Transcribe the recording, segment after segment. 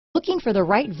Looking for the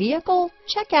right vehicle?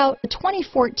 Check out the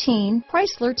 2014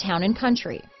 Chrysler Town &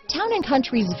 Country. Town &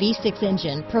 Country's V6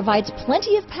 engine provides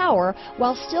plenty of power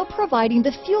while still providing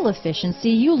the fuel efficiency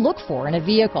you look for in a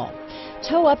vehicle.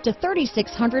 Tow up to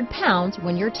 3,600 pounds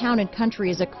when your Town &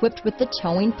 Country is equipped with the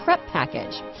towing prep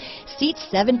package. Seat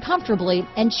 7 comfortably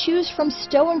and choose from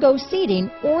stow and go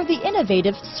seating or the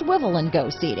innovative swivel and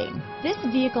go seating. This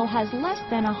vehicle has less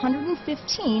than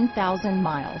 115,000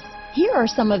 miles. Here are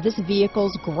some of this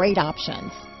vehicle's great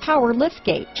options: power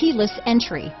liftgate, keyless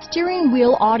entry, steering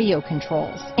wheel audio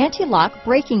controls, anti-lock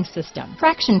braking system,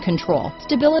 traction control,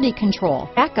 stability control,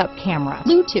 backup camera,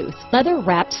 Bluetooth,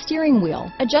 leather-wrapped steering wheel,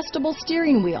 adjustable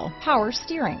steering wheel, power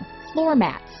steering, floor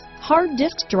mats, hard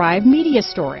disk drive media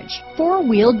storage,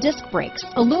 4-wheel disc brakes,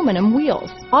 aluminum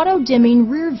wheels, auto-dimming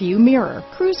rear-view mirror,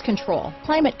 cruise control,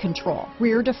 climate control,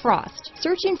 rear defrost.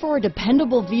 Searching for a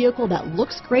dependable vehicle that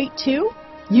looks great too?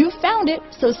 You found it,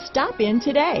 so stop in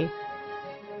today.